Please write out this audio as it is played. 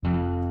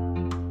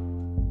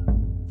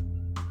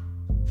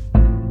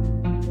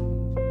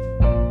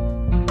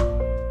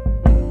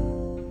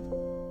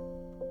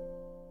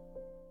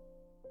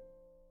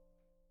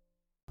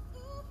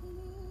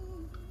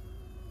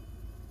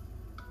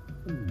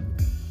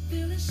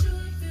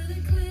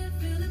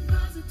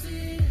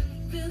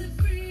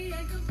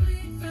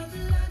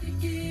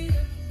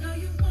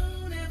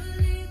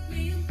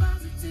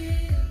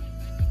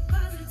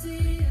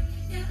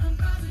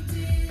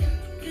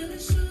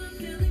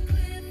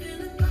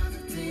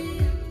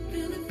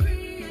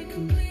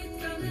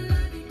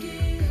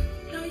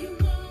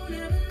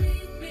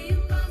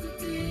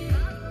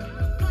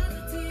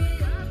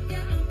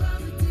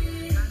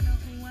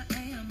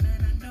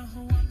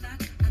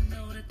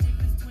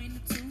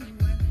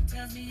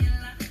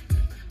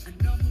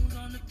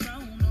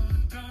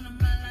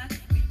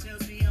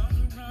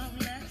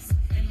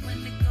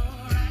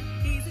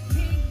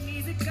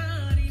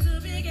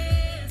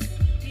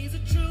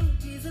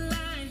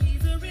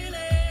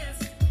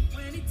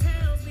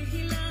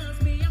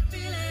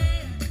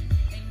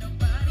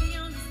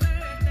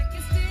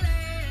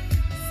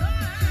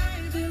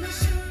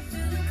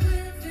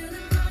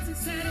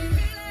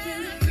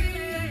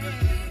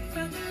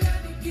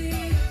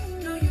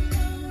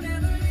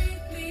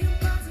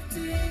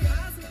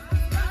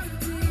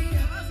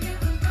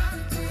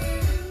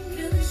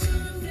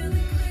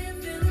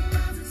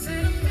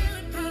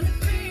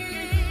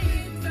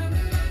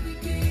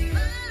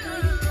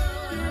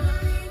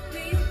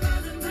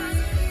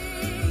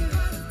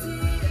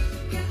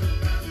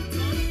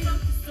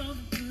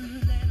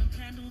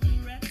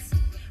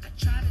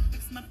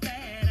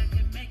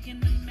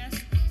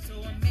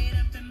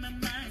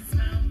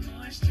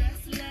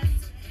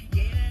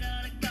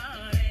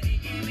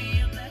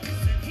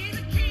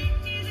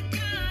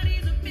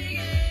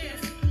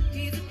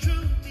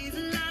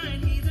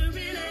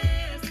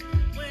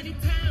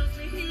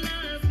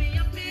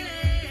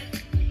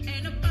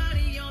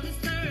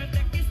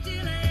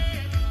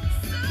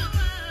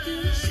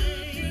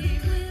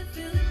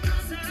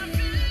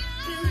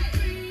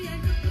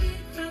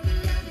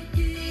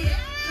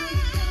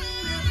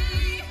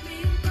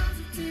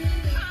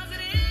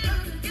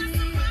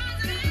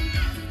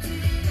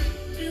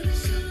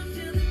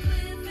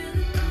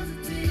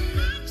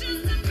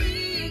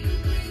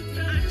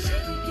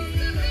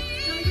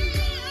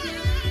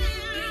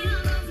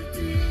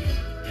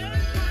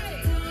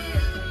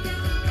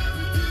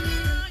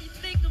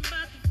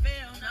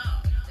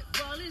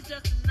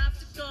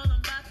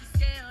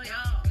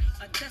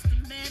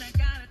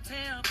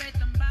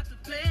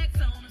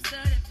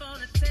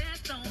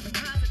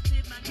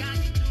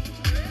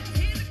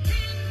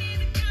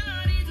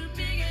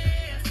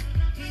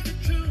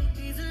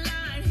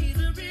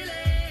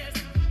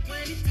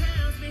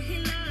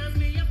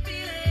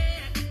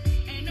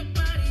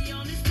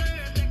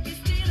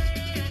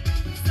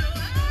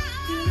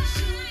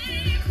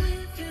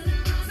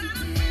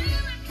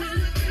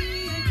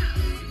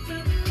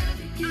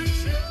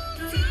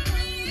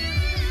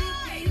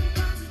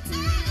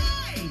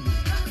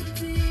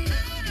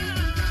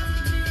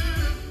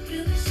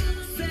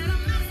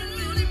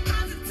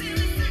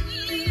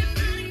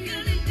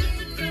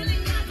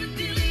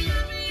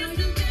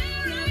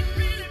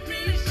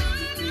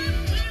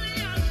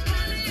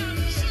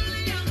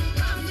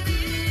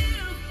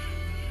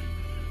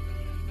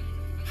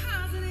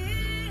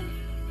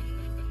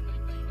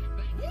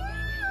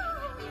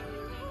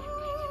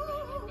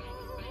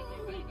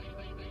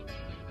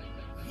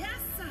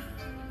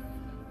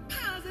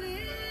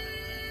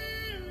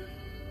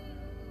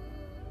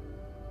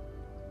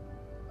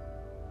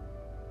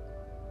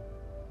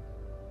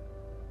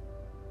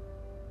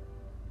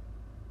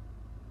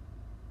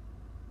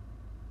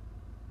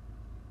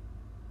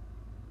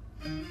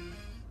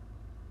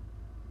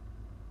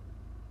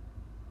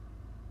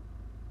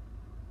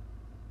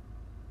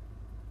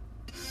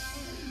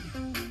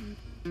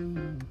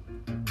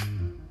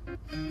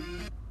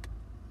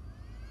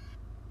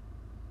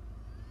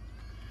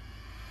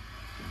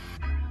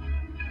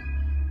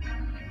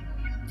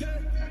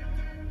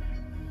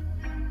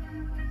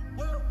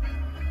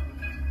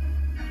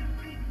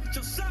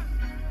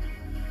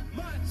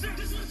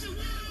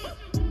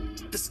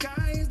The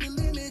sky is the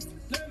limit,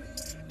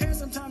 and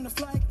sometimes the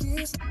flight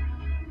gets.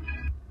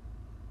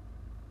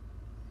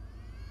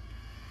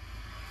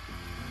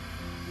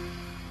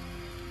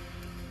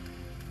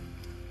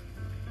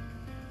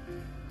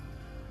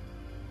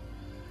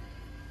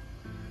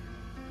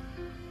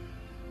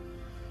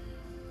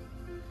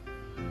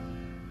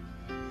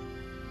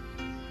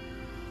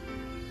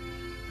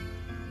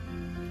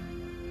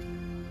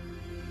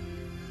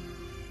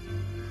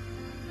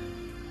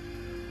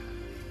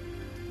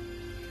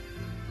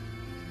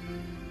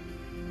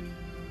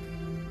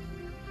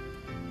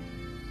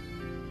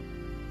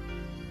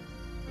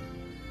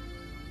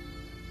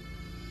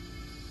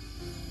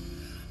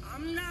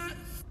 I'm not.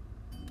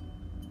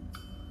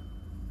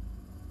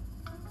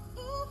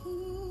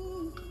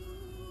 Ooh.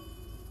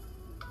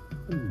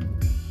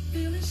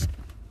 Feeling sure,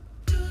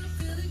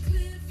 feeling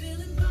clear,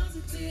 feeling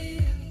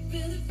positive,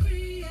 feeling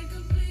free and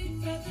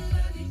complete, felt the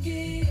love you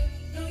give.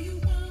 No,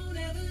 you won't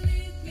ever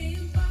leave me.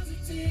 I'm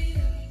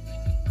positive,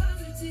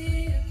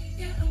 positive,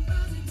 yeah, I'm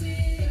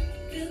positive.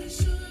 Feeling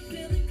sure,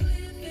 feeling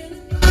clear,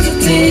 feeling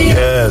positive.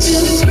 Yes.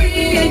 Feeling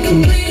free and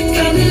complete,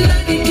 felt the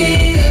love you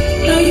give.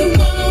 No, you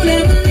won't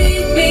ever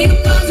leave me. I'm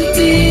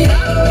positive,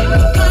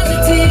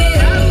 positive,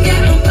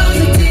 yeah, I'm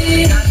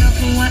positive. I know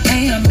who I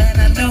am and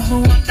I know who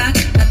I'm not.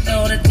 I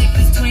know the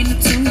difference between the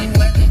two.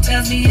 Whoever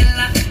tells me a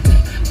lot,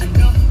 I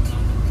know.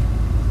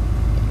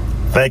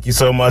 Thank you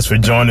so much for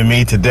joining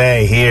me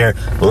today here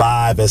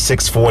live at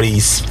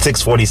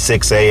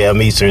 6:46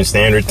 a.m. Eastern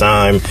Standard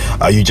Time.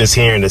 You're just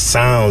hearing the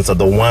sounds of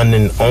the one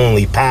and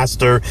only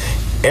Pastor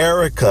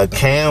Erica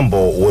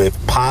Campbell with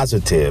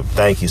Positive.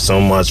 Thank you so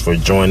much for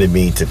joining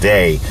me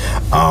today.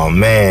 Oh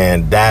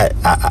man, that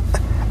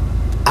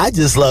I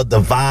just love the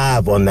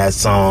vibe on that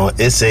song.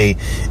 It's a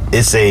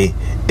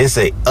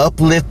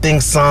uplifting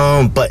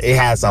song, but it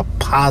has a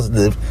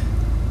positive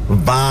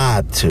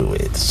vibe to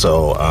it.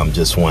 So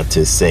just want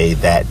to say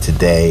that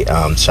today.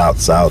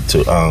 Shouts out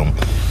to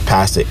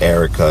Pastor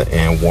Erica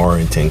and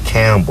Warrington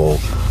Campbell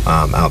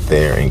out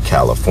there in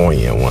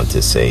California. I want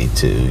to say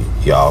to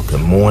y'all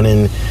good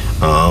morning.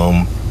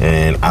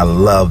 And I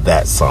love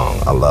that song.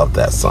 I love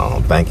that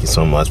song. Thank you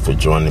so much for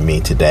joining me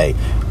today.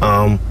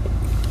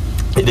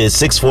 It is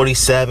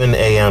 6:47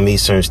 a.m.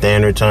 Eastern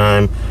Standard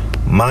Time.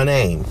 My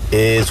name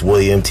is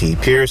William T.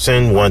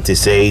 Pearson. Want to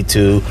say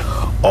to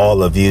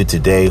all of you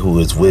today who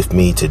is with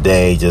me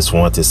today, just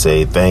want to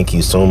say thank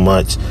you so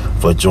much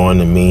for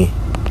joining me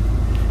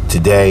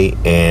today.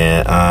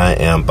 And I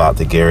am about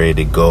to get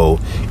ready to go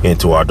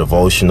into our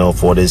devotional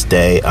for this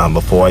day.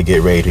 Before I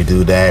get ready to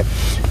do that,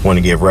 I want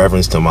to give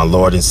reverence to my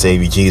Lord and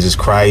Savior Jesus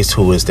Christ,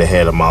 who is the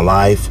head of my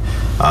life.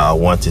 I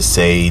want to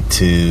say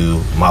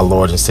to my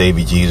Lord and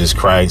Savior Jesus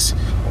Christ,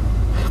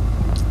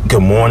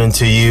 good morning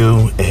to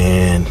you,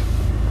 and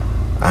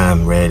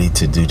I'm ready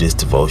to do this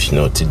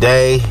devotional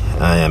today.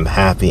 I am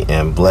happy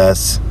and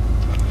blessed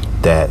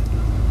that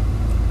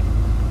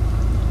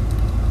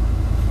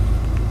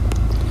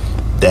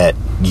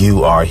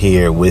you are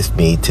here with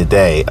me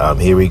today.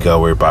 Here we go.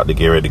 We're about to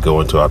get ready to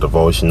go into our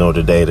devotional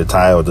today. The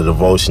title of the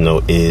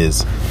devotional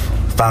is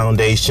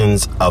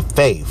Foundations of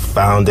Faith.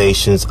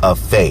 Foundations of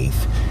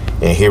Faith.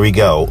 And here we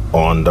go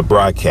on the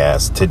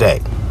broadcast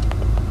today.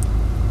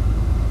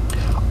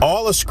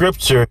 All of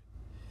Scripture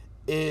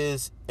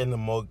is in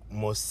the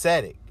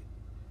mosaic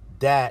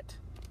that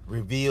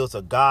reveals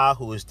a God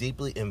who is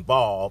deeply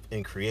involved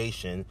in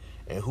creation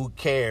and who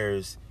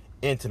cares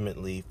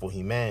intimately for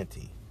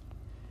humanity.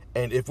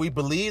 And if we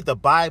believe the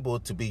Bible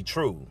to be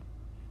true,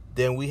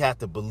 then we have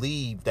to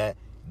believe that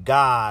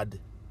God,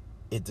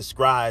 it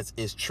describes,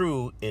 is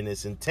true in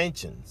its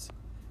intentions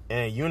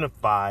and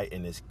unified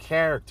in its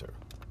character.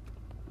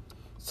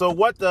 So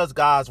what does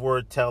God's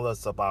word tell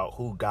us about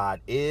who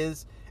God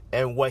is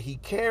and what he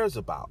cares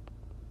about?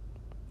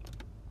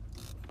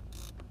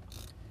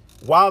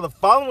 While the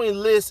following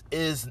list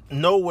is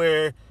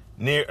nowhere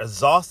near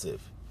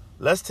exhaustive,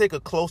 let's take a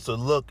closer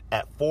look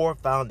at 4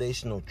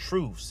 foundational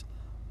truths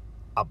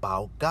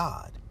about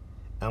God.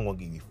 I'm going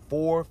to give you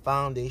 4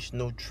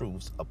 foundational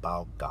truths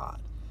about God.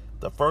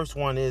 The first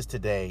one is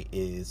today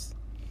is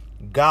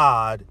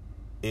God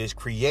is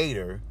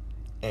creator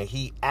and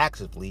he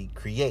actively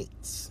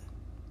creates.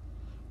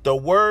 The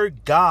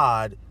word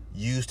God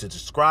used to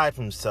describe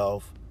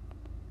himself,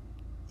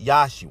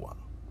 Yahshua,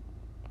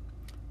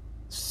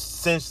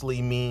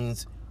 essentially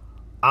means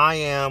I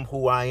am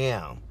who I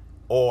am,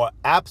 or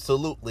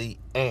absolutely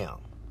am.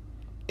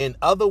 In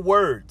other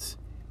words,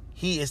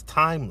 he is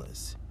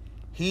timeless.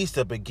 He's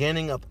the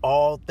beginning of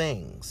all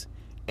things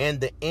and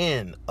the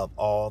end of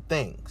all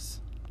things.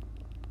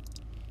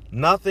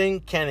 Nothing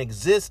can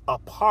exist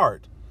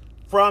apart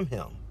from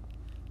him.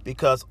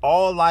 because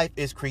all life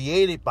is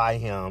created by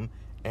him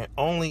and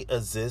only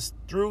exists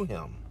through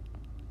him.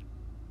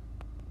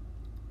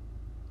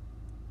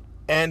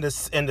 And the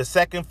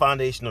second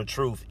foundational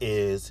truth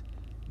is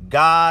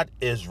God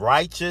is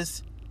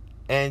righteous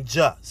and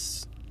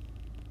just.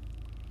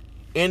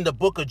 In the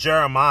book of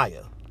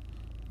Jeremiah,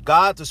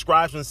 God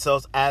describes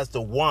himself as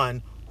the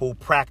one who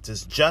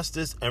practiced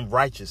justice and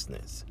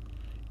righteousness.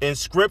 In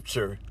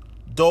Scripture,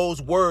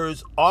 those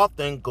words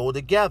often go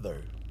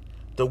together.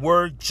 The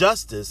word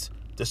justice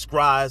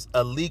describes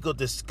a legal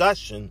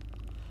discussion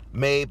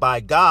made by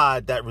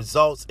God that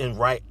results in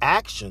right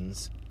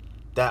actions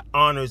that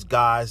honors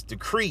God's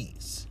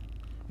decrees.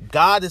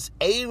 God is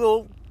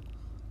able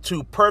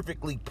to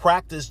perfectly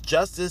practice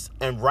justice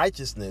and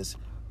righteousness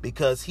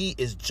because he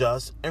is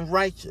just and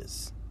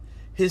righteous.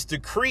 His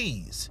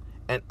decrees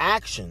and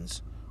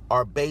actions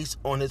are based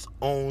on his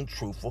own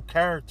truthful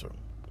character.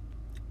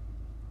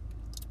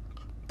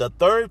 The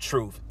third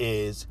truth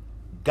is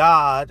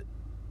God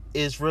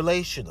is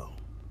relational.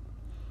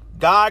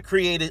 God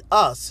created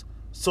us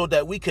so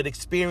that we could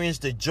experience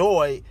the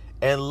joy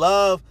and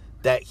love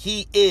that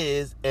he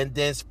is and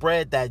then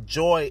spread that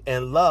joy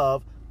and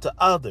love to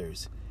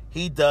others.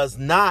 He does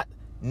not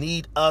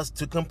need us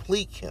to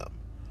complete him,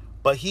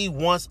 but he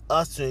wants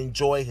us to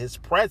enjoy his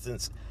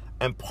presence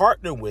and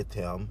partner with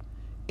him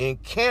in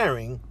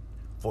caring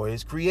for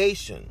his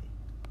creation.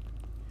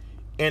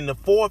 And the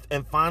fourth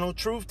and final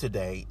truth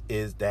today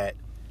is that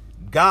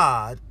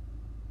God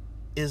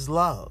is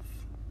love.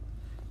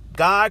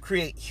 God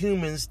created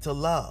humans to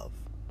love.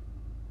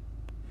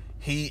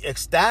 He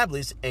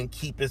established and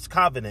keeps his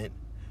covenant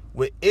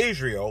with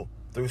Israel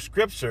through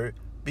Scripture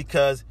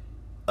because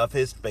of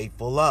his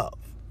faithful love.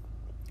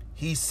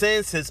 He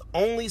sends his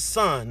only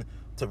Son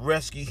to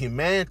rescue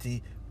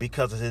humanity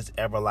because of his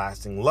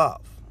everlasting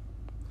love.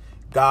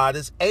 God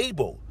is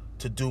able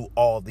to do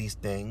all these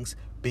things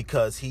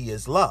because he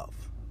is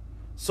love.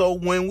 So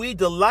when we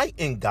delight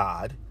in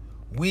God,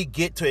 we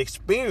get to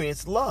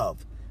experience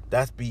love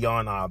that's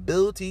beyond our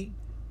ability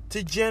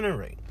to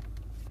generate.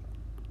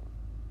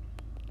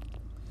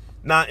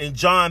 Now in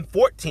John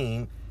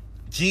 14,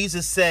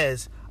 Jesus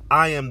says,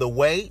 I am the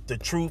way, the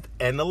truth,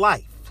 and the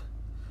life.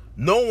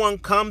 No one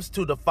comes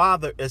to the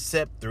Father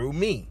except through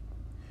me.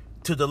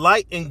 To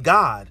delight in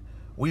God,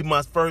 we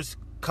must first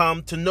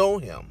come to know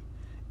him.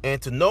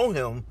 And to know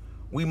him,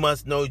 we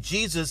must know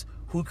Jesus,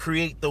 who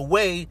created the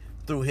way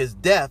through his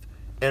death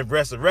and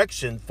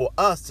resurrection for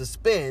us to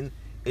spend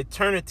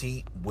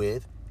eternity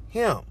with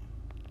him.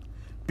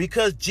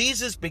 Because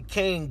Jesus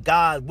became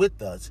God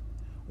with us,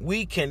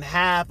 we can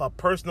have a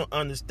personal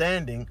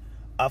understanding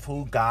of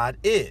who God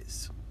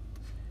is.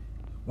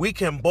 We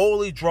can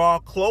boldly draw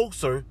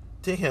closer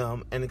to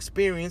him and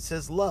experience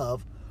his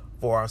love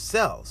for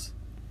ourselves.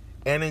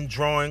 And in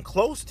drawing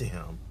close to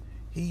him,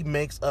 he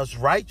makes us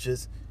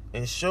righteous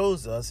and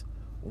shows us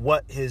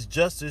what his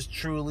justice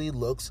truly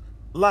looks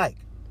like.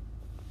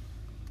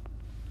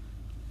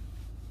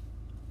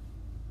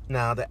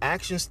 Now, the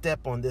action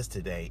step on this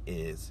today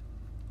is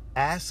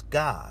ask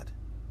God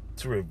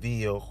to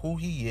reveal who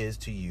he is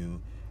to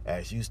you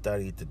as you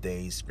study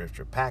today's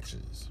scripture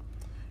passages.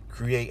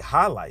 Create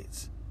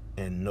highlights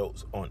and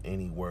notes on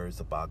any words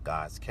about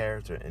God's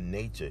character and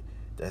nature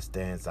that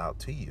stands out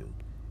to you,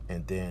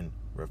 and then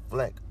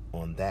reflect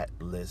on that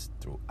list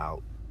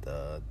throughout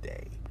the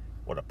day.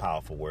 What a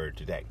powerful word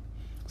today.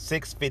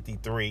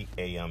 6:53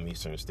 a.m.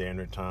 Eastern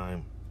Standard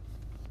Time.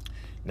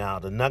 Now,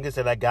 the nuggets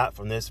that I got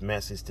from this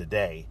message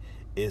today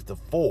is the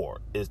four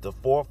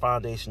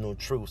foundational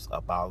truths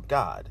about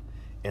God.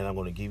 And I'm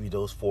going to give you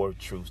those four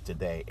truths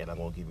today, and I'm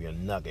going to give you a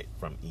nugget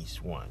from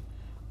each one.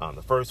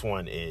 The first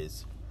one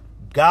is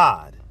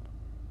God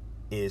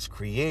is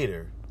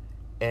creator,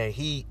 and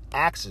he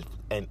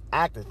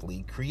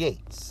actively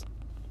creates.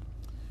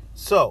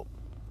 So,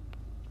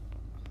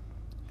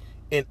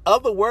 in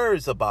other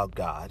words about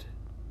God,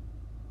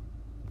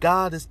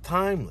 God is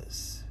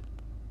timeless.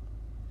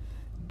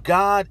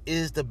 God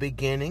is the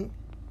beginning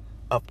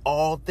of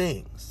all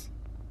things.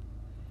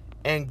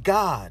 And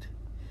God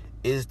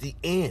is the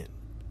end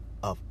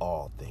of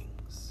all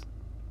things.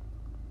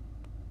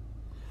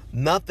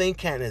 Nothing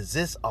can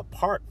exist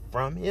apart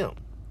from him.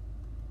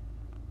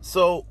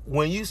 So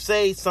when you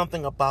say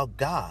something about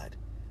God,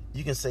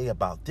 you can say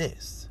about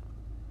this: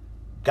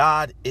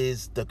 God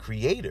is the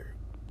creator,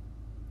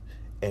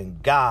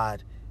 and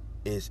God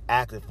is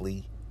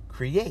actively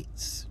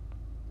creates.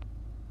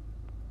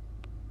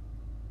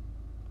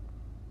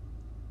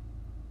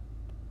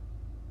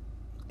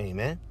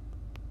 Amen.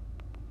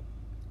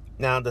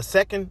 Now, the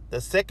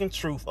second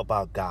truth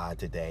about God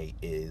today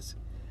is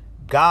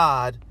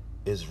God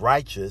is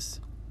righteous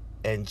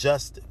and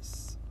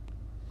justice.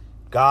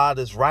 God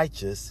is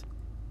righteous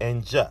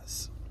and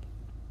just.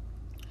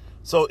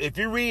 So if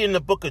you read in the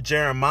book of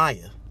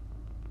Jeremiah,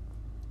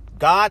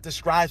 God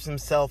describes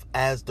himself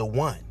as the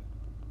one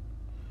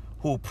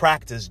who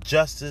practiced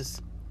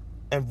justice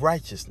and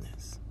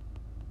righteousness.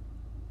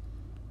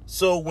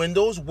 So when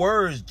those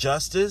words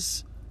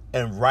justice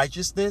and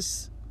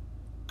righteousness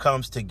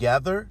comes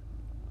together,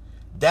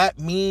 that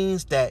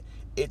means that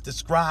It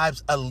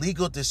describes a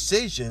legal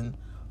decision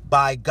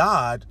by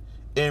God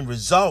and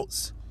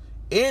results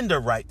in the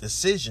right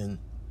decision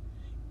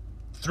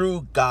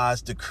through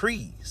God's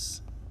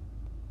decrees.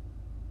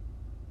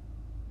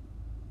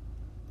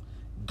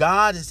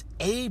 God is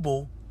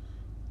able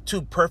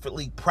to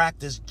perfectly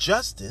practice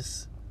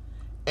justice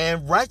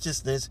and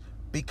righteousness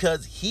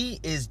because he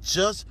is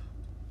just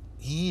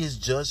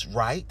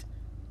right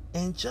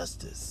and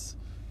justice.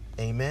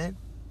 Amen.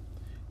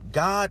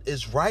 God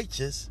is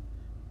righteous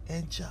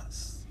and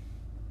just.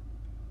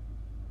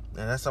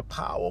 Now that's a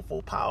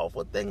powerful,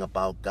 powerful thing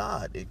about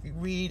God. If you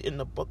read in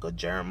the book of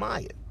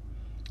Jeremiah,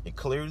 it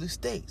clearly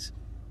states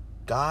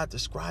God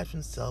describes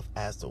himself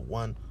as the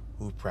one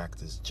who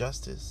practices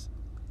justice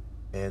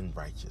and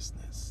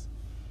righteousness.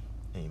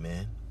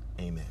 Amen.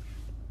 Amen.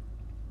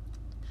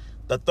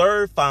 The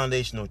third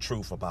foundational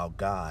truth about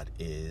God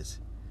is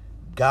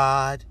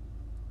God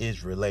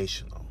is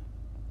relational.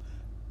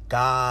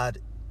 God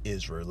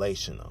is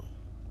relational.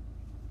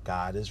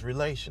 God is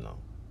relational.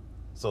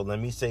 So let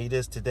me say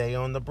this today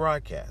on the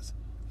broadcast.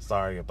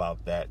 Sorry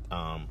about that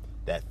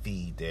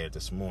feed there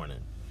this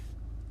morning.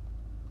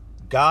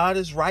 God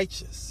is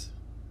righteous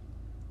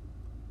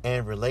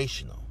and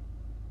relational.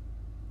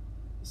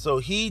 So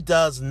he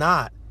does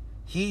not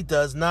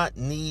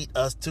need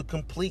us to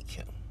complete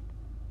him.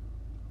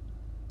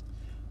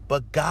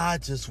 But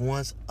God just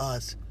wants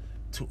us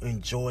to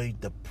enjoy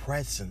the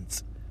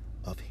presence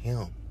of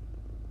him.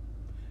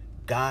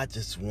 God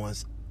just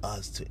wants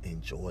us to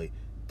enjoy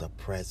the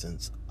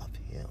presence of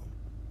him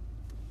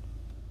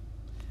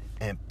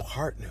and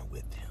partner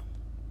with him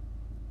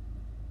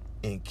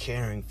in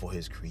caring for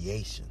his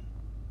creation.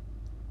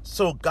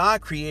 So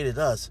God created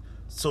us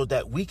so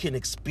that we can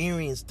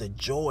experience the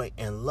joy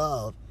and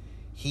love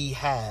he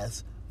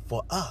has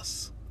for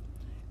us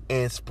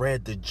and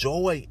spread the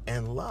joy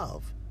and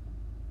love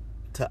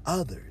to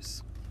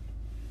others.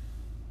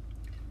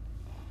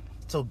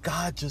 So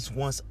God just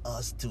wants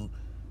us to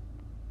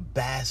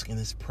bask in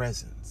his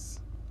presence.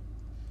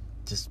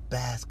 Just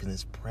bask in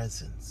his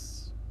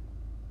presence.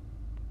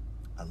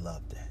 I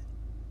love that.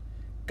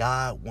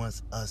 God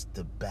wants us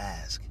to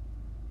bask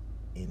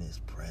in his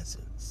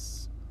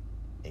presence.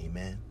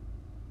 Amen.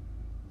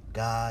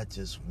 God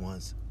just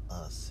wants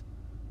us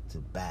to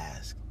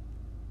bask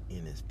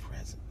in his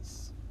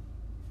presence.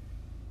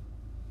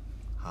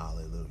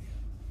 Hallelujah.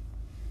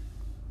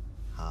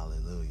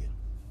 Hallelujah.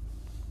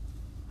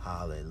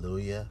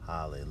 Hallelujah.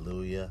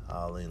 Hallelujah.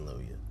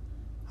 Hallelujah.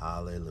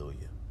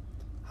 Hallelujah.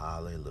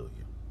 Hallelujah.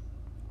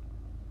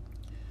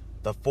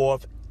 The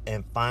fourth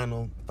and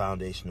final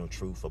foundational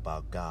truth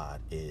about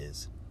God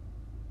is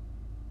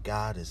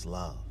God is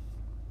love.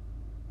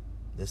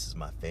 This is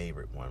my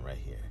favorite one right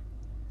here.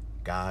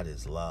 God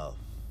is love.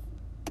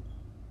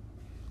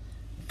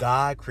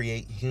 God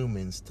created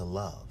humans to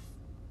love.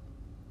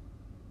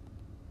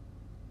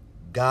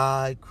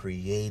 God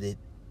created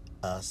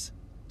us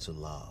to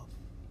love.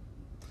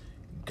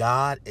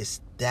 God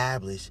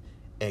established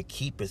and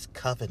keep his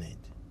covenant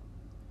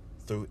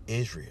through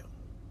Israel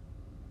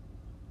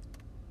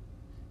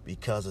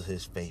because of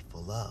his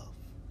faithful love.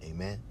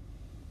 Amen.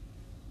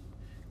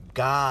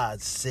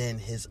 God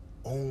sent his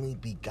only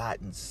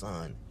begotten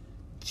son,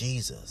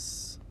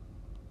 Jesus,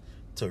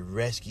 to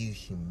rescue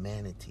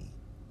humanity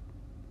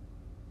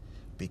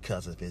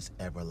because of his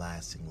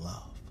everlasting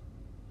love.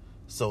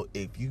 So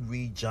if you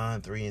read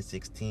John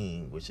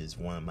 3:16, which is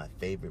one of my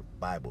favorite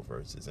Bible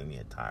verses in the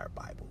entire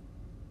Bible,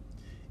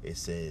 it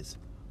says,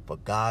 "For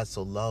God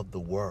so loved the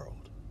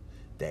world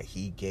that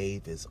he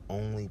gave his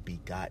only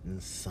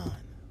begotten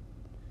son,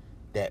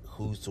 that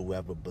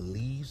whosoever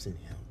believes in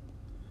him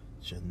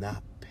shall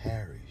not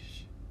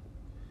perish,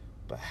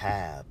 but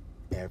have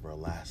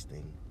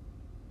everlasting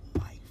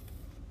life."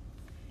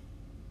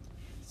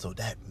 So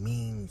that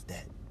means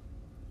that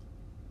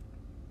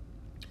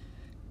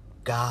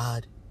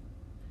God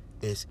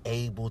is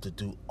able to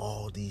do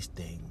all these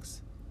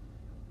things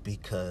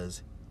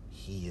because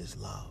he is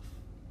love.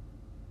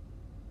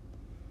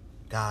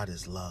 God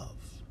is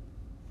love.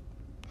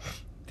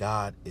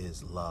 God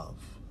is love.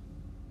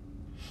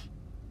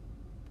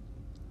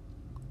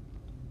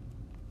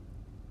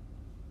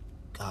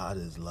 God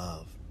is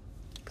love.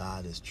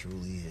 God is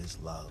truly his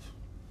love.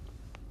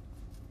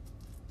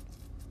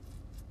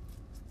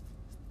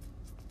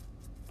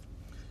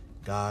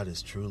 God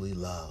is truly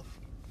love.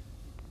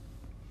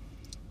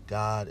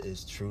 God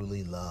is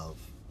truly love.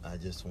 I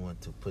just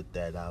want to put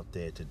that out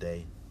there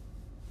today.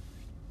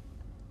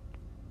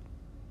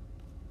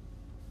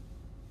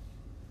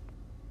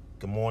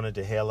 Good morning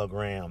to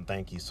Halogram.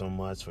 Thank you so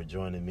much for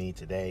joining me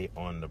today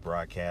on the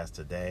broadcast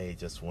today.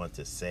 Just want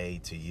to say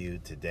to you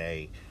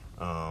today,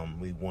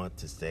 we want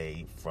to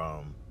say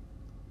from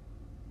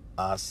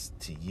us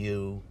to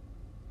you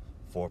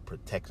for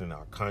protecting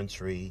our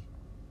country.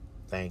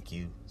 Thank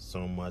you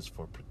so much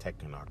for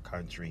protecting our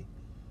country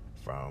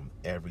from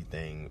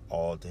everything,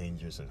 all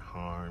dangers and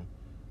harm.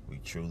 We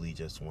truly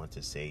just want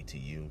to say to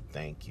you,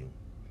 thank you.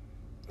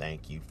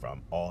 Thank you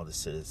from all the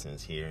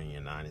citizens here in the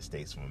United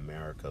States of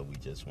America. We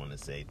just want to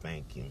say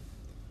thank you.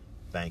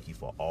 Thank you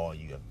for all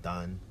you have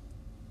done.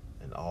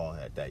 and all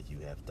that you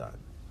have done.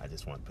 I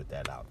just want to put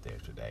that out there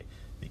today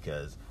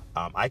because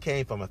I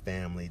came from a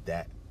family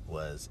that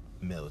was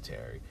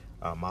military.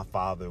 My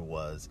father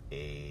was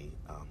in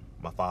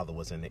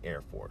the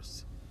Air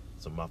Force.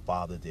 So my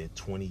father did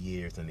 20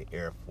 years in the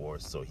Air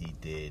Force. So he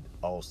did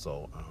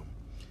also,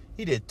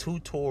 he did 2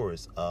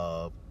 tours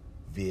of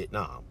the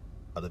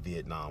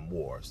Vietnam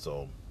War.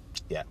 So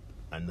yeah,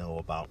 I know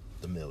about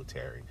the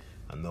military.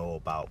 I know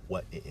about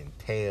what it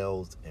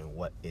entails and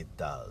what it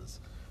does.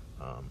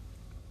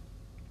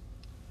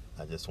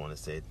 I just want to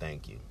say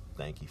thank you.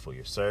 Thank you for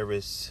your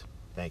service.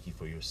 Thank you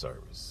for your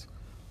service.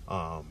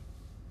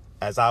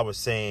 As I was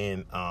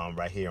saying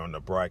right here on the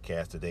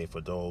broadcast today,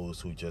 for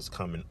those who just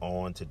coming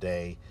on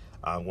today,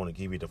 I'm going to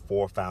give you the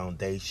 4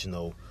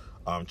 foundational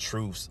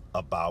truths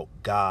about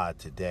God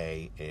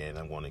today, and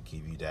I'm going to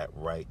give you that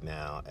right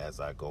now as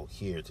I go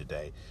here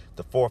today.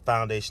 The 4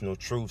 foundational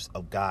truths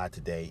of God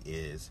today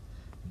is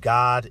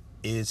God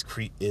is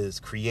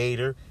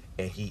creator,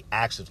 and he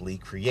actually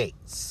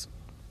creates.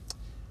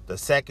 The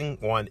second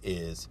one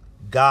is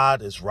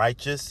God is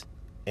righteous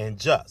and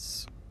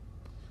just.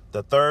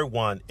 The third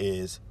one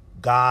is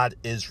God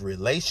is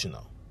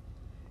relational.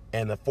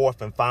 And the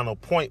 4th and final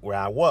point where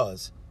I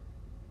was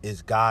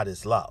is God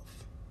is love.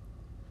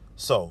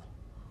 So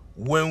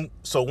when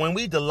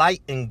we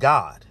delight in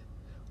God,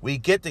 we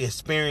get to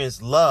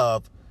experience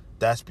love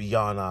that's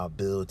beyond our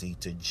ability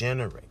to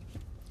generate.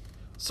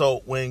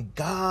 So when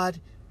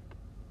God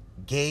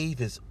gave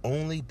his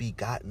only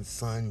begotten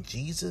son,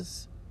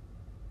 Jesus,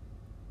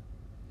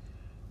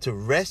 to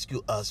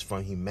rescue us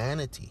from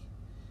humanity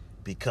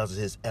because of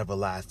his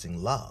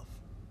everlasting love,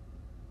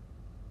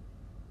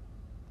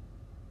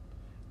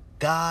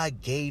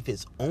 God gave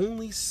his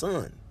only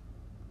son,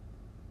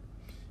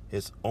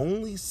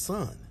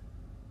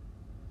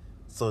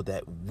 so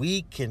that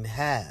we can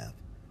have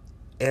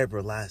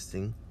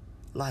everlasting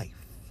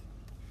life.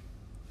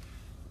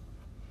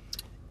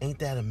 Ain't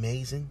that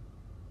amazing?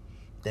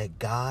 That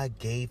God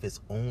gave his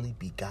only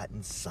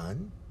begotten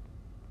son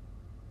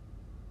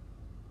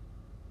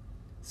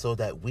so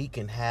that we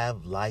can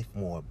have life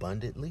more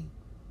abundantly.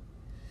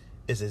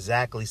 It's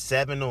exactly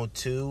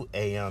 7:02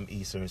 a.m.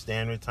 Eastern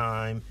Standard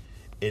Time.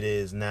 It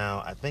is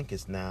now, I think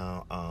it's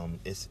now,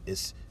 it's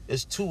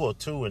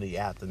 2:02 in the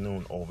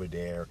afternoon over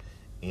there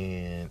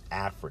in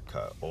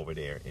Africa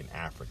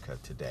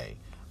today.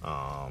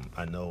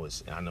 I know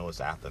it's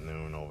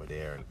afternoon over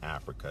there in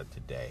Africa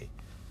today.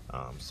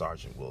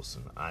 Sergeant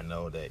Wilson, I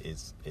know that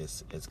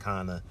it's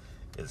kind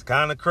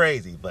of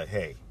crazy, but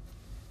hey,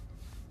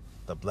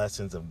 the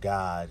blessings of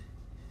God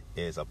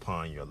is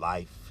upon your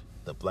life.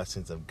 The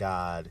blessings of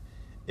God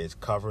is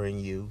covering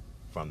you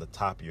from the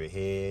top of your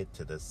head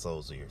to the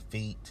soles of your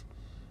feet.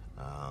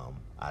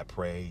 I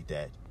pray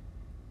that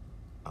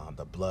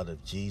the blood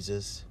of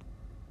Jesus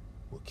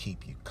will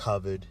keep you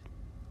covered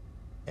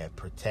and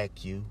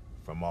protect you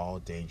from all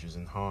dangers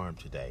and harm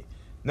today.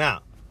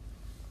 Now,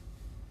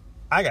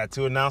 I got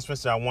 2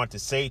 announcements that I want to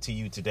say to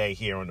you today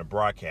here on the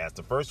broadcast.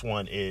 The first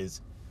one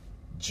is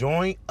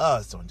join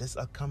us on this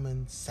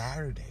upcoming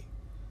Saturday.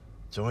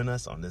 Join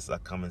us on this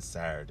upcoming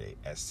Saturday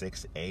at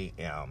 6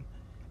 a.m.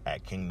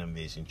 at Kingdom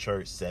Vision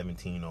Church,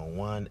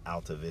 1701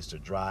 Alta Vista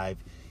Drive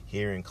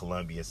here in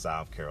Columbia,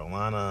 South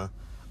Carolina.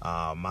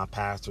 My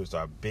pastors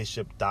are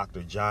Bishop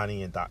Dr.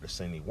 Johnny and Dr.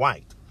 Cindy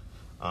White.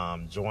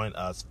 Join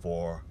us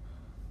for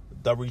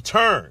the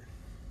return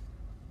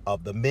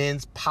of the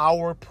men's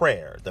power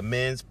prayer. The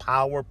men's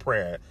power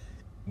prayer.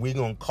 We're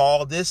going to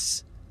call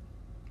this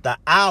the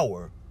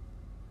hour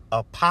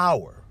of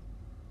power.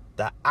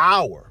 The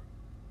hour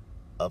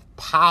of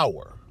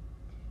power.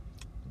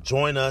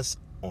 Join us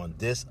on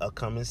this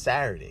upcoming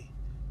Saturday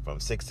from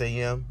 6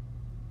 a.m.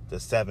 to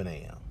 7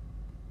 a.m.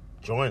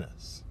 Join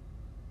us.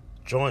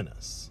 Join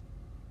us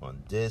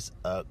on this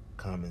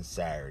upcoming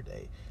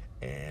Saturday.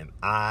 And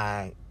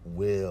I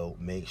will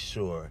make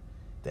sure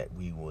that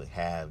we will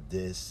have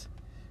this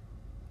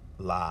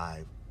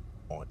live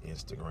on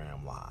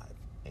Instagram Live.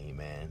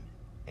 Amen.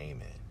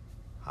 Amen.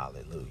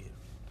 Hallelujah.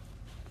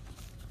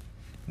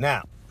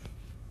 Now,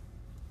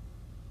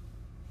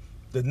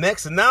 the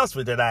next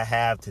announcement that I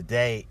have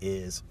today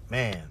is,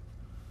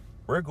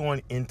 we're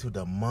going into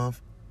the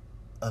month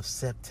of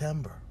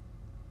September.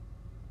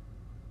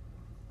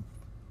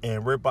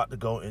 And we're about to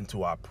go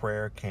into our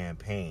prayer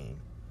campaign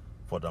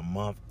for the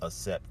month of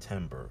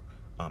September.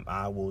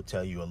 I will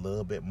tell you a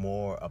little bit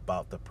more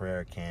about the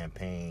prayer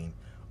campaign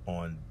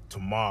on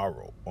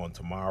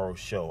tomorrow's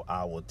show.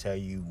 I will tell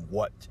you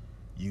what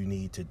you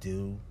need to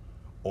do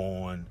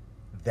on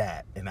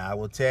that. And I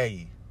will tell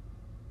you,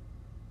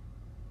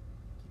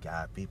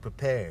 gotta be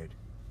prepared,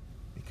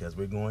 because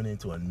we're going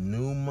into a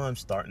new month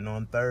starting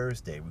on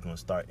Thursday. We're going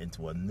to start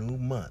into a new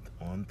month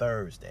on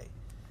Thursday.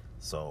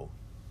 So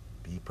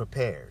be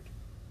prepared,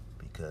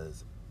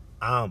 because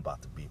I'm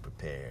about to be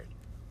prepared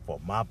for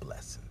my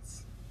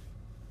blessings.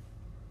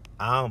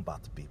 I'm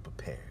about to be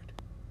prepared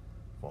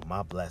for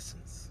my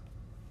blessings.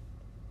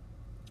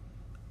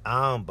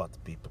 I'm about to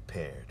be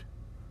prepared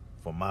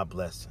for my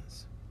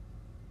blessings.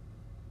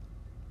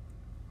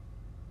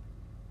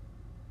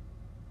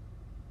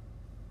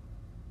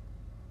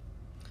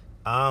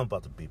 I'm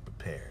about to be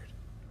prepared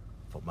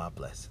for my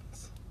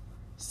blessings.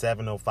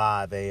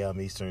 7:05 a.m.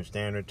 Eastern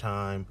Standard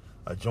Time.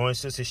 Join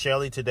Sister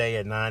Shelley today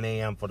at 9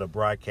 a.m. for the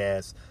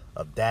broadcast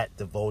of That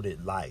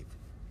Devoted Life.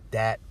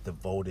 That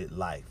Devoted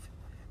Life.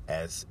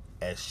 As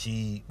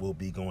she will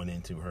be going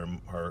into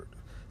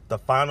the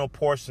final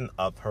portion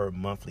of her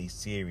monthly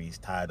series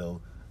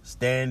titled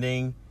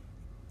Standing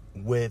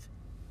with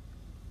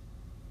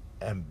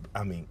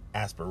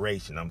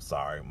Aspiration. I'm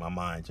sorry. My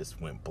mind just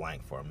went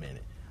blank for a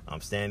minute. I'm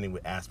Standing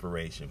with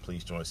Aspiration.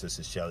 Please join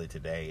Sister Shelley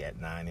today at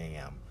 9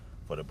 a.m.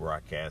 for the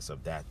broadcast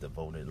of That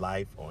Devoted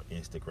Life on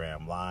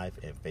Instagram Live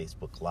and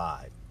Facebook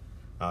Live.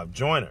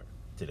 Join her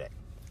today.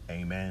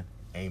 Amen.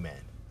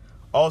 Amen.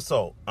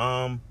 Also,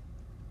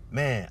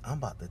 man, I'm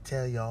about to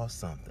tell y'all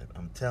something.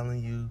 I'm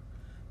telling you,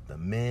 the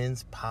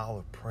men's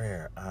power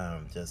prayer,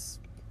 I'm just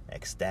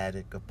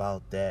ecstatic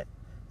about that.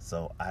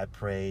 So I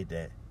pray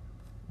that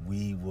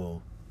we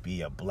will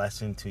be a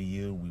blessing to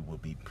you. We will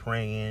be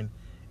praying,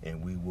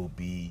 and we will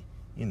be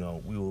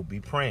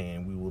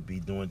praying. We will be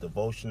doing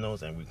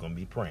devotionals, and we're going to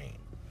be praying.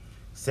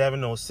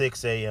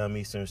 7:06 a.m.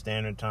 Eastern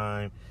Standard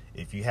Time.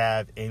 If you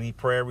have any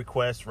prayer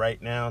requests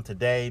right now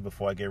today,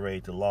 before I get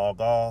ready to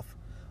log off,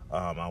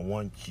 I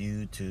want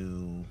you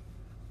to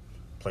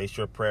place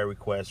your prayer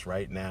requests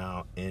right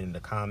now in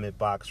the comment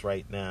box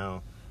right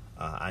now.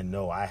 I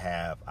know I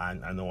have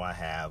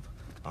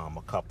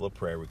a couple of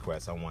prayer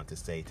requests I want to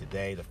say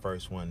today. The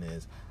first one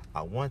is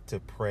I want to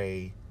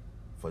pray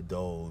for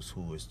those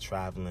who is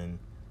traveling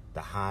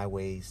the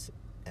highways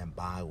and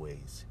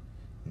byways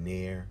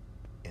near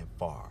and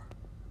far.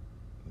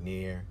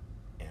 Near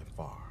and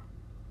far.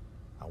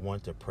 I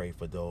want to pray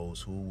for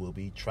those who will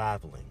be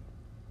traveling.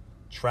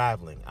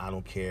 I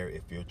don't care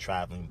if you're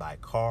traveling by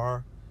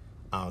car.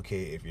 I don't care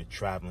if you're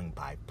traveling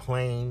by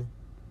plane.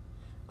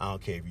 I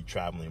don't care if you're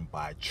traveling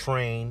by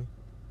train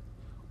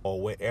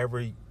or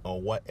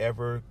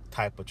whatever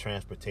type of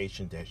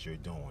transportation that you're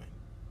doing.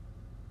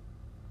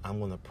 I'm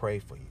going to pray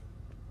for you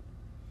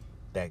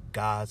that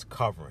God's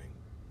covering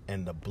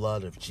and the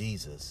blood of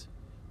Jesus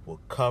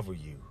will cover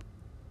you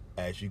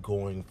as you're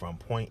going from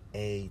point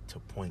A to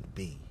point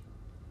B,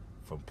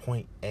 from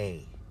point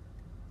A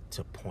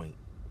to point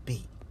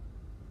B.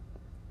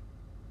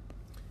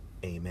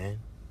 Amen.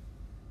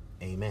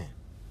 Amen.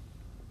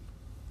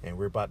 And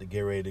we're about to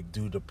get ready to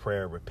do the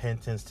prayer of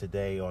repentance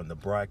today on the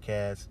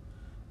broadcast.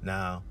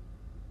 Now,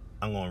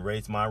 I'm going to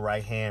raise my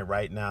right hand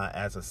right now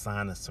as a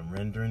sign of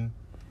surrendering.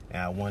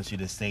 And I want you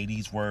to say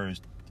these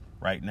words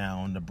right now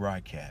on the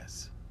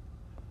broadcast.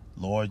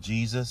 Lord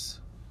Jesus,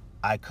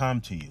 I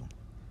come to you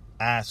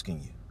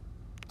asking you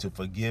to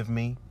forgive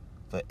me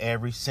for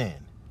every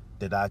sin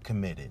that I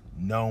committed,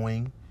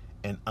 knowing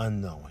and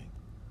unknowing.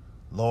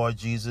 Lord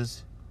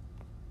Jesus,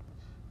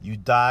 you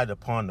died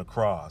upon the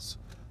cross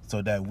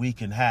so that we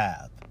can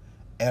have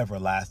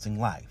everlasting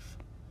life.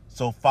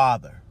 So,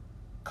 Father,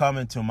 come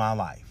into my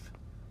life.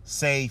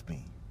 Save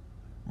me,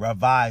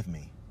 revive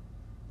me,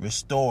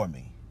 restore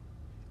me,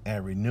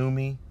 and renew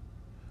me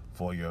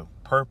for your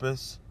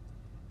purpose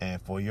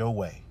and for your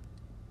way.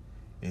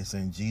 It's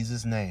in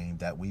Jesus' name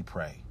that we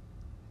pray.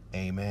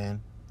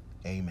 Amen.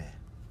 Amen.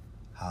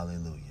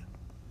 Hallelujah.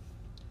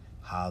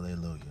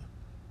 Hallelujah.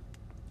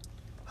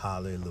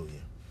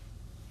 Hallelujah.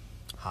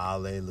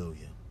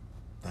 Hallelujah.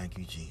 Thank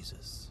you,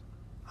 Jesus.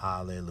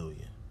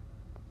 Hallelujah.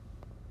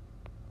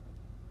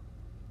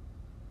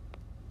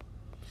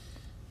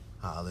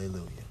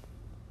 Hallelujah.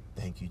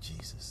 Thank you,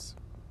 Jesus,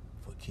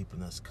 for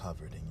keeping us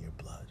covered in your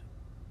blood.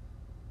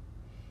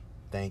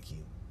 Thank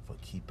you for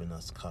keeping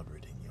us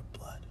covered in your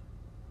blood.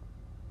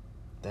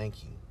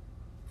 Thank you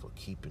for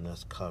keeping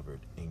us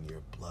covered in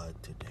your blood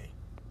today.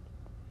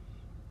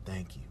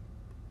 Thank you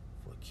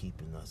for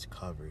keeping us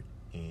covered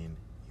in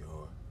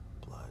your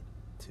blood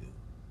today.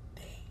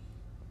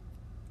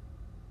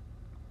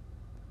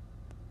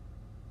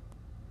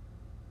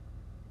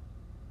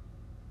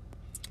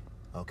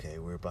 Okay,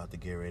 we're about to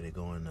get ready to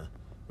go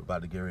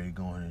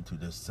into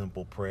this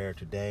simple prayer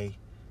today,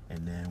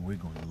 and then we're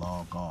going to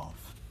log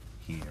off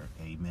here.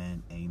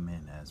 Amen.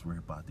 Amen. As we're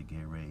about to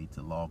get ready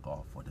to log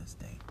off for this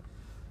day.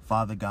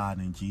 Father God,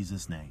 in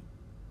Jesus' name,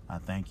 I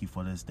thank you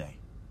for this day.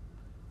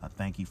 I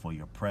thank you for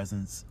your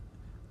presence.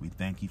 We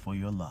thank you for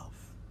your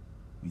love.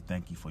 We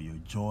thank you for your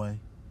joy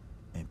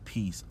and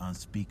peace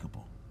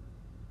unspeakable.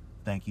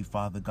 Thank you,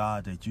 Father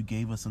God, that you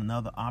gave us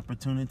another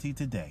opportunity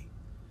today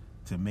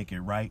to make it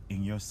right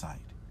in your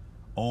sight.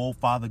 Oh,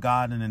 Father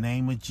God, in the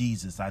name of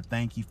Jesus, I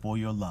thank you for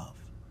your love.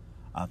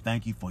 I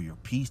thank you for your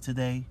peace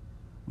today.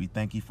 We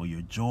thank you for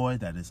your joy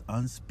that is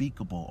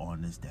unspeakable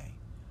on this day.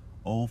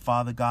 Oh,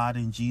 Father God,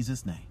 in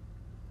Jesus' name,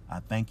 I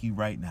thank you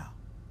right now.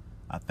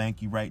 I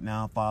thank you right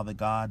now, Father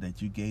God,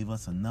 that you gave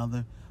us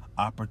another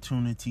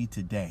opportunity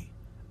today.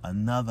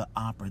 Another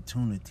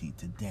opportunity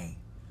today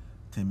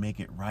to make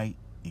it right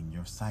in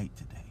your sight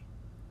today.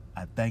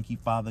 I thank you,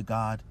 Father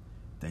God,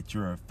 that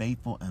you're a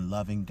faithful and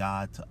loving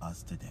God to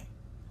us today.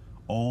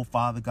 Oh,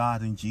 Father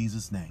God, in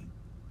Jesus' name,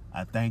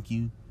 I thank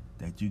you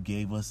that you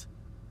gave us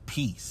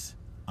peace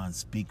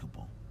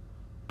unspeakable,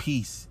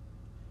 peace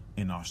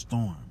in our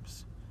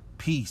storms,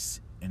 peace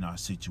in our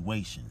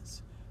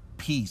situations,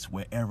 peace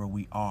wherever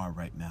we are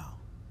right now.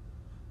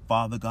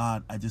 Father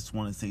God, I just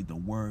want to say the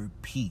word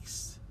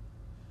peace.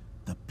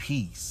 The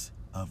peace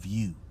of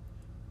you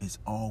is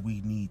all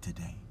we need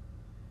today.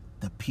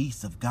 The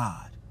peace of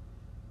God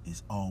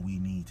is all we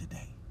need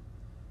today.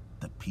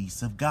 The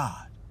peace of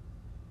God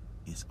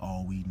is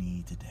all we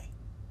need today.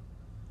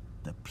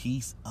 The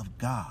peace of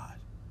God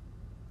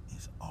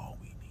is all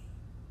we need.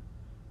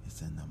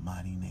 It's in the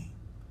mighty name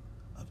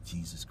of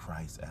Jesus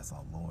Christ as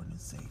our Lord and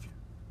Savior.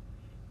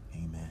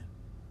 Amen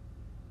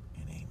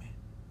and amen.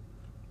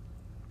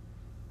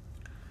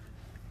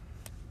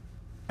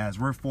 As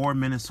we're 4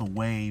 minutes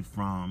away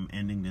from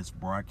ending this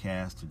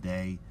broadcast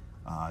today,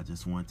 I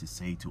just want to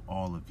say to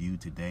all of you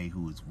today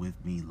who is with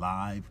me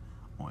live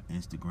on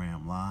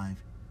Instagram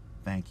Live,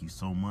 thank you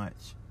so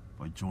much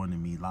for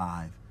joining me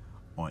live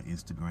on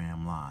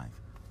Instagram Live.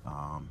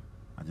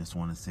 I just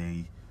want to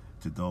say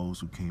to those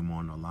who came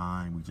on the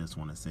line, we just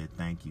want to say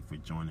thank you for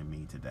joining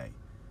me today.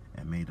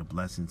 And may the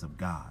blessings of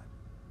God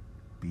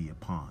be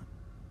upon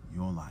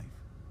your life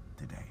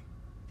today.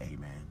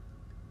 Amen.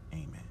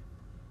 Amen.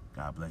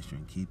 God bless you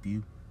and keep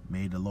you.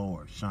 May the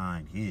Lord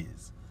shine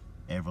his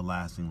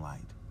everlasting light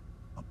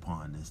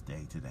upon this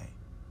day today.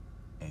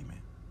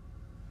 Amen.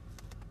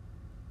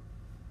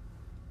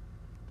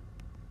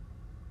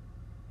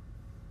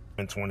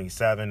 At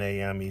 27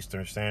 a.m.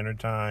 Eastern Standard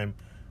Time.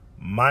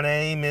 My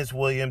name is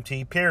William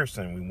T.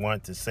 Pearson. We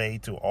want to say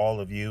to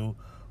all of you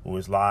who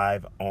is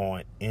live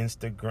on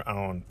Instagram,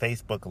 on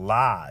Facebook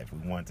Live,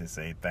 we want to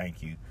say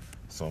thank you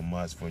so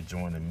much for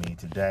joining me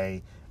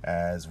today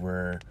as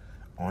we're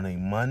on a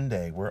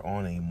Monday.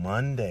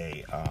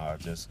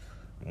 Just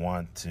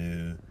want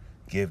to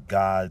give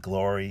God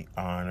glory,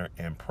 honor,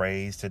 and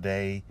praise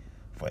today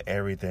for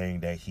everything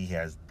that he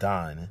has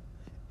done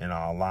in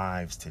our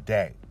lives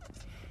today.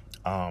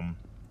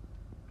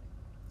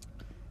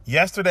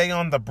 Yesterday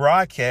on the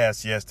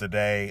broadcast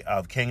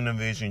of Kingdom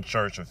Vision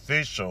Church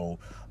Official,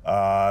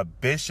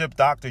 Bishop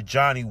Dr.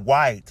 Johnny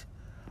White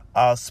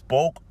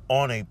spoke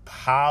on a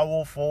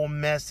powerful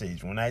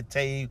message. When I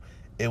tell you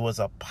it was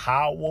a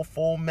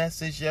powerful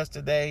message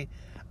yesterday,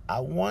 I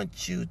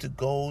want you to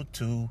go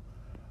to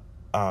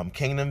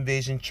Kingdom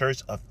Vision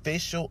Church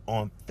Official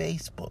on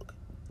Facebook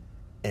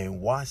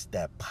and watch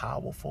that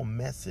powerful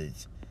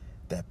message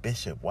that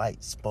Bishop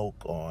White spoke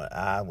on.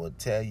 I will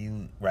tell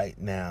you right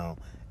now,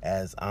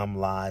 as I'm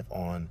live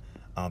on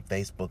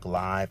Facebook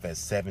Live at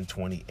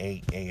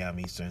 7:28 a.m.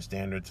 Eastern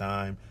Standard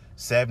Time,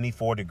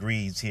 74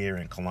 degrees here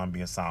in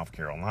Columbia, South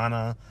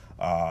Carolina.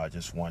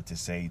 Just want to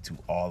say to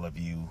all of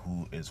you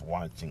who is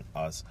watching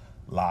us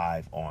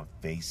live on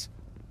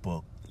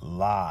Facebook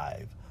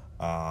Live,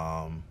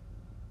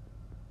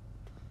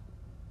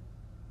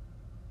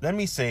 let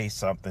me say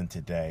something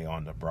today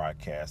on the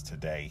broadcast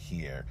today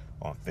here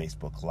on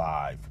Facebook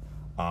Live.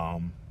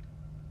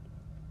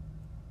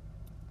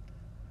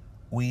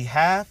 We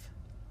have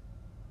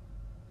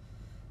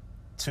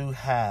to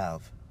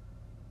have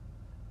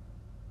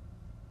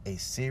a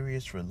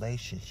serious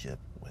relationship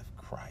with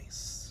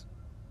Christ.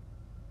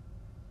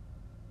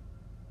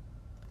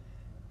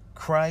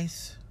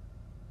 Christ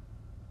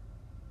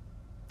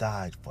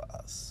died for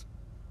us.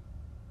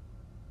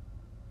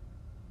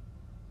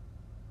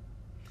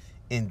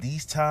 In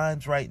these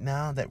times right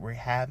now that we're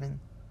having,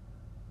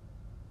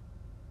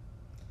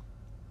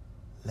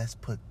 let's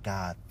put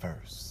God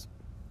first.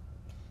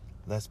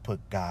 Let's put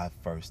God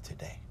first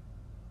today.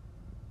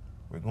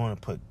 We're going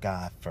to put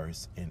God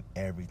first in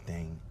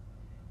everything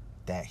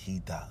that he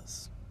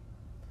does.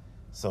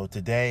 So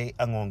today,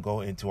 I'm going to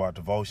go into our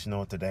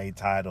devotional today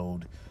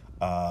titled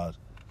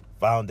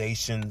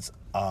Foundations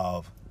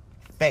of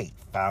Faith.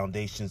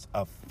 Foundations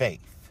of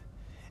Faith.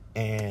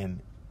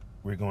 And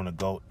we're going to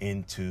go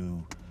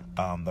into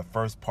the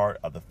first part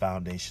of the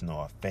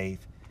foundational of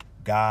faith.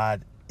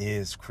 God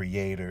is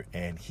creator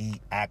and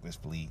he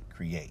actively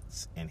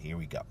creates. And here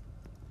we go.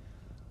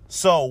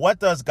 So what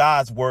does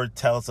God's word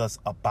tells us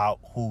about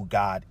who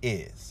God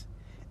is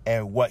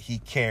and what he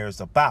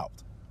cares about?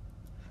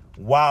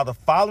 While the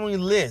following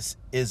list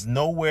is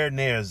nowhere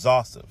near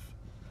exhaustive,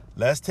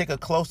 let's take a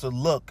closer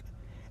look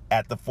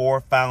at the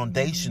 4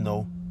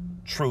 foundational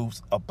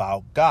truths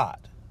about God.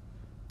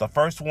 The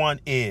first one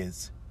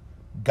is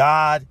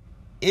God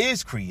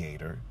is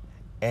creator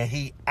and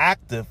he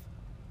active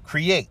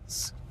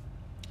creates.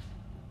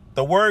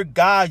 The word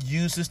God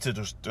uses to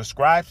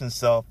describe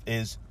himself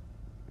is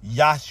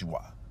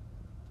Yahshua.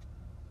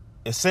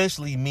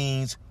 Essentially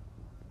means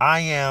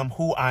I am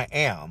who I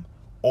am,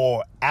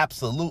 or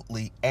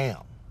absolutely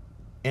am.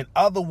 In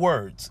other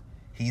words,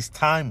 he's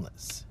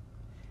timeless.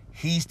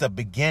 He's the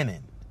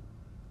beginning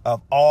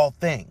of all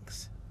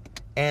things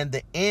and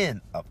the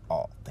end of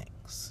all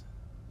things.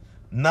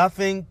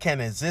 Nothing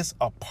can exist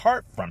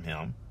apart from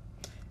him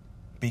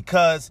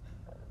because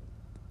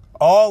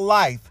all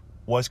life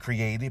was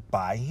created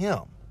by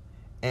him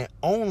and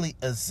only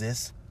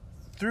exists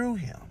through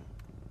him.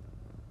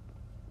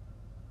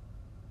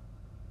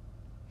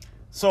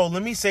 So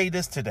let me say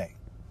this today.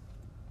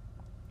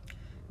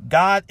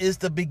 God is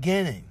the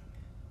beginning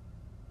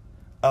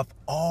of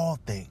all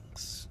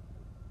things.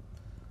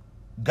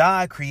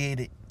 God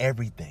created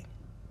everything.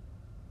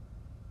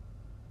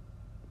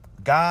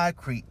 God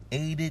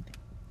created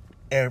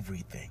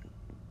everything.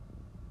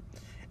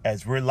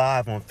 As we're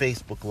live on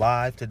Facebook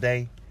Live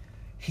today,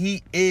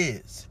 He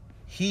is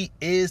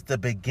the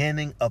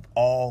beginning of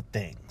all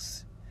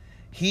things.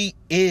 He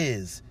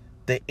is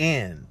the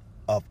end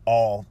of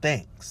all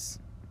things.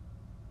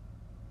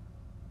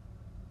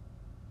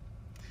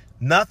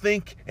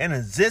 Nothing can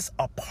exist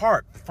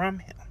apart from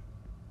Him,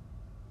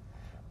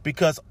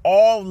 because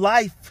all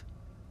life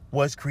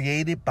was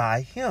created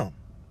by Him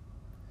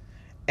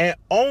and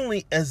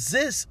only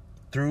exists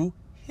through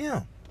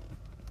Him.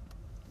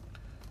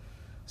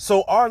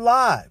 So our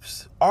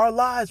lives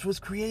was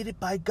created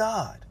by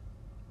God.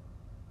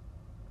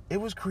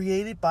 It was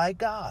created by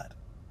God.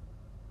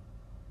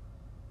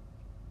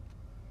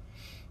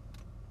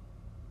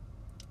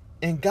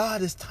 And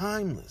God is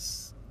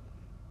timeless.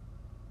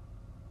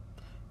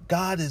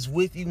 God is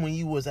with you when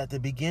you was at the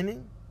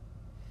beginning.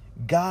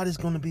 God is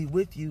going to be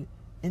with you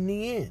in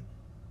the end.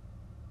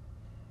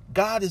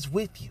 God is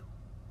with you.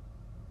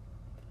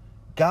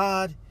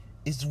 God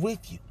is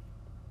with you.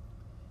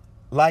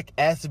 Like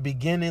at the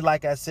beginning,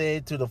 like I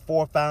said, to the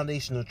four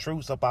foundational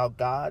truths about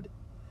God,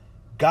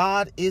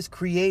 God is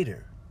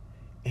creator,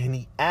 and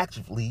He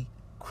actively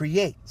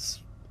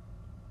creates.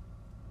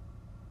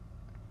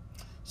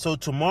 So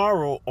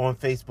tomorrow on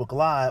Facebook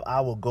Live,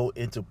 I will go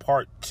into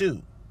part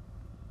two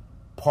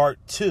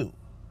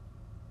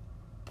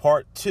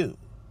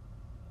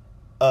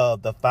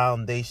of the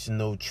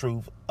foundational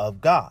truth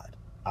of God.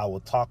 I will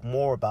talk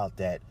more about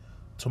that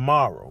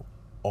tomorrow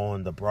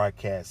on the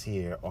broadcast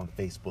here on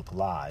Facebook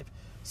Live,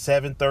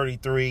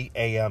 7:33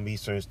 a.m.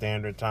 Eastern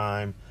Standard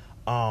Time.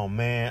 Oh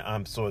man,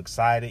 I'm so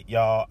excited,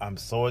 y'all. I'm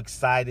so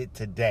excited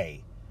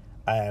today.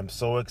 I am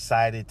so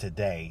excited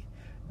today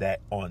that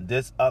on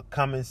this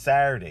upcoming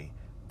Saturday,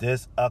 the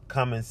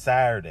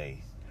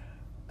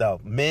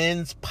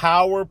men's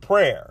power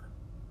prayer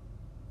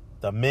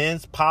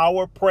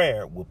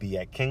will be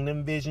at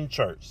Kingdom Vision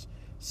Church,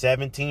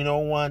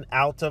 1701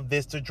 Alta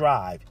Vista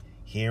Drive,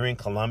 here in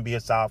Columbia,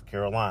 South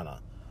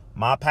Carolina.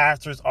 My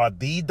pastors are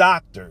the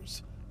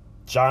doctors,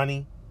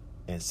 Johnny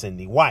and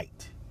Cindy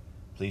White.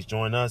 Please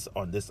join us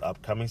on this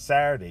upcoming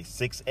Saturday,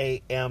 6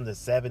 a.m. to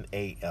 7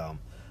 a.m.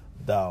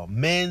 The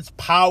men's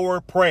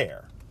power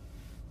prayer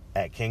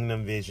at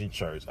Kingdom Vision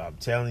Church. I'm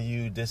telling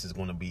you, this is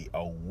going to be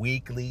a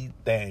weekly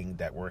thing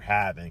that we're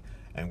having.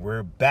 And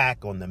we're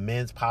back on the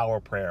men's power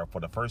prayer for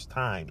the first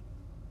time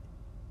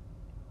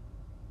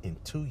in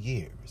 2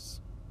 years.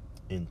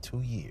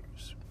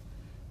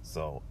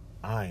 So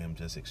I am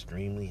just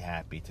extremely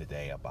happy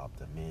today about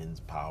the men's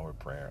power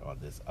prayer on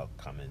this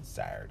upcoming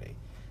Saturday,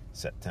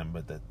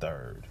 September the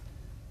 3rd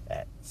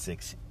at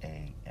 6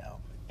 a.m.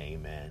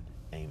 Amen.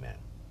 Amen.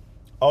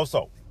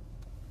 Also,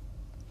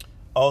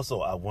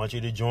 I want you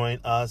to join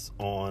us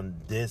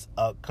on this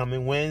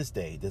upcoming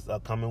Wednesday,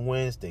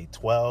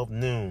 12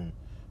 noon,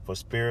 for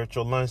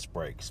Spiritual Lunch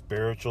Break.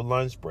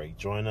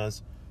 Join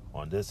us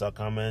on this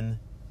upcoming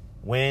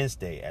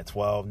Wednesday at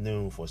 12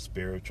 noon for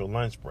Spiritual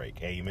Lunch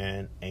Break.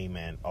 Amen.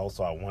 Amen.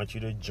 Also, I want you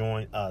to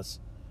join us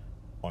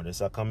on this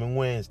upcoming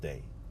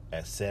Wednesday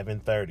at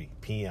 7:30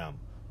 p.m.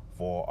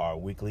 for our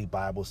weekly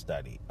Bible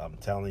study. I'm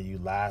telling you,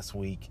 last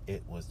week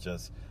it was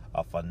just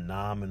a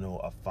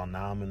phenomenal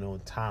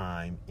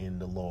time in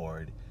the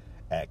Lord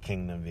at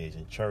Kingdom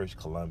Vision Church,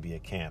 Columbia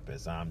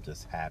campus. I'm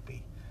just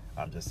happy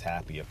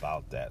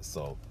about that.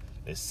 So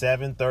it's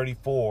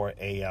 7:34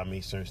 a.m.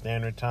 Eastern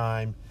Standard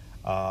Time.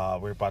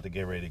 We're about to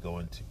get ready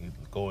to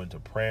go into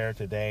prayer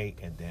today,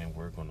 and then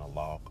we're going to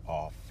log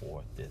off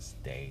for this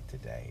day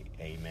today.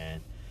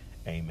 Amen.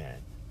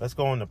 Amen. Let's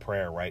go into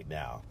prayer right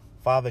now.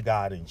 Father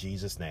God, in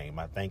Jesus' name,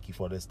 I thank you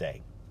for this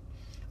day.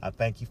 I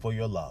thank you for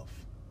your love,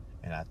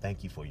 and I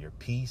thank you for your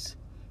peace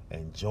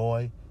and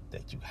joy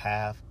that you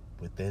have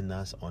within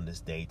us on this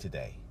day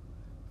today.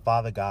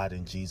 Father God,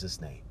 in Jesus'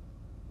 name,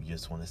 we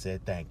just want to say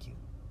thank you.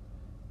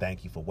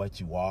 Thank you for what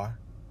you are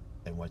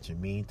and what you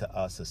mean to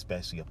us,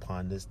 especially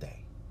upon this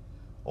day.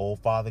 Oh,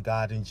 Father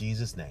God, in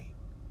Jesus' name,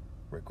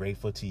 we're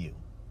grateful to you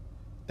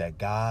that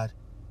God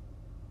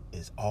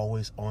is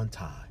always on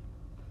time.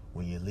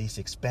 When you least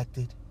expect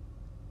it,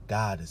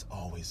 God is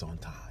always on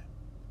time.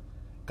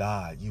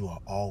 God, you are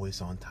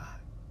always on time.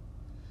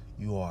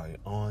 You are an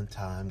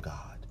on-time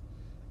God.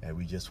 And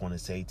we just want to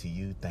say to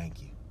you,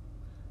 thank you.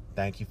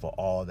 Thank you for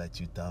all that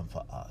you've done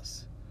for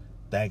us.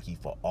 Thank you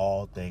for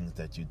all things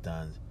that you've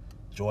done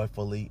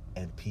joyfully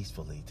and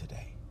peacefully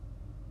today.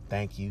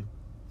 Thank you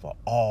for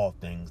all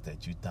things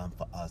that you've done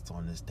for us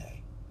on this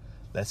day.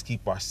 Let's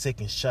keep our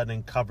sick and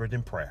shut-in covered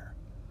in prayer.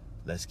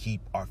 Let's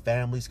keep our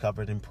families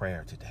covered in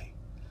prayer today.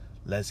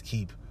 Let's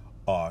keep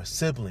our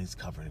siblings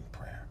covered in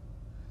prayer.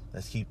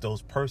 Let's keep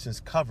those persons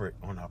covered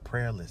on our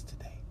prayer list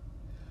today.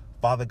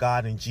 Father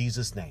God, in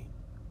Jesus' name,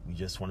 we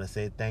just want to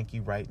say thank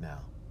you right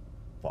now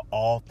for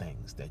all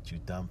things that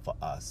you've done for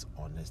us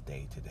on this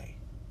day today.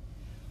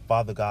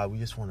 Father God, we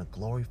just want to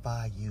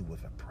glorify you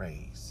with a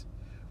praise.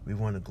 We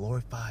want to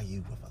glorify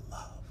you with a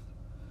love.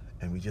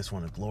 And we just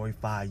want to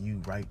glorify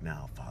you right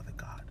now, Father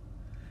God,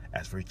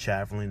 as we're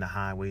traveling the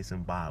highways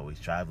and byways,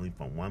 traveling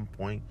from one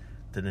point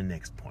to the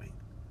next point.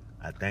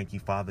 I thank you,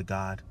 Father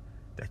God,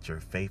 that you're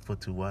faithful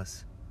to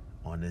us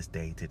on this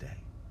day today.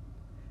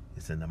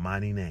 It's in the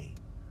mighty name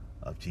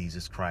of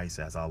Jesus Christ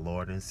as our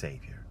Lord and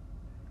Savior.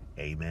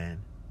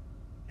 Amen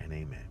and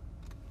amen.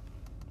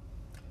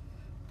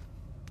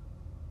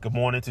 Good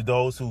morning to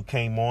those who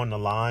came on the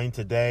line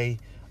today.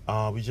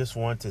 We just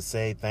want to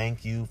say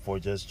thank you for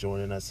just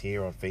joining us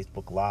here on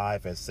Facebook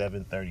Live at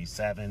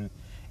 7:37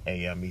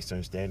 a.m.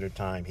 Eastern Standard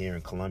Time here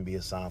in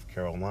Columbia, South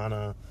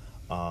Carolina.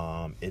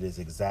 It is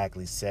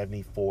exactly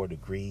 74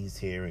 degrees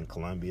here in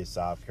Columbia,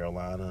 South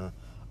Carolina.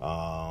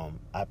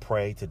 I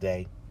pray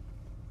today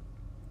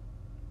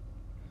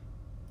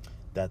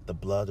that the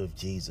blood of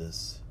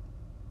Jesus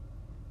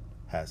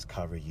has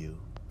covered you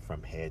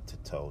from head to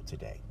toe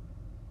today.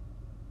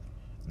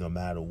 No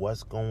matter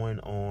what's going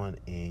on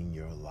in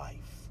your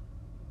life,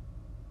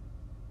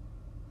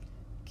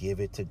 give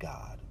it to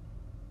God.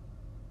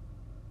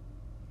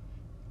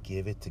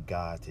 Give it to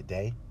God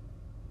today.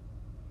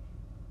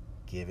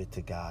 Give it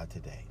to God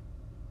today.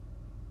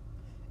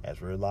 As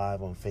we're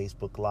live on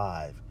Facebook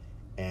Live,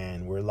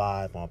 and we're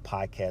live on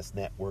podcast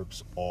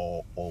networks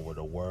all over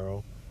the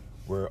world.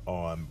 We're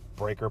on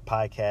Breaker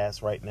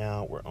Podcast right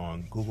now. We're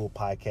on Google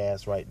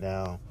Podcasts right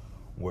now.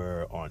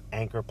 We're on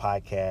Anchor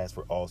Podcasts.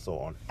 We're also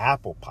on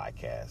Apple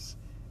Podcasts.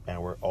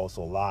 And we're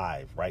also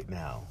live right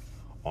now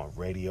on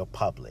Radio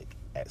Public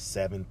at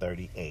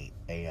 7:38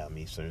 a.m.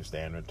 Eastern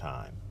Standard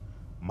Time.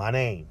 My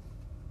name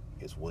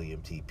is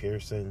William T.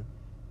 Pearson.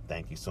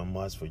 Thank you so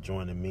much for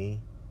joining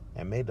me.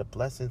 And may the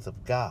blessings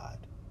of God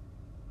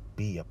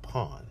be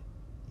upon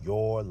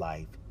your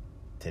life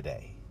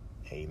today.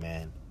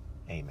 Amen.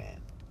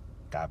 Amen.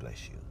 God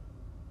bless you.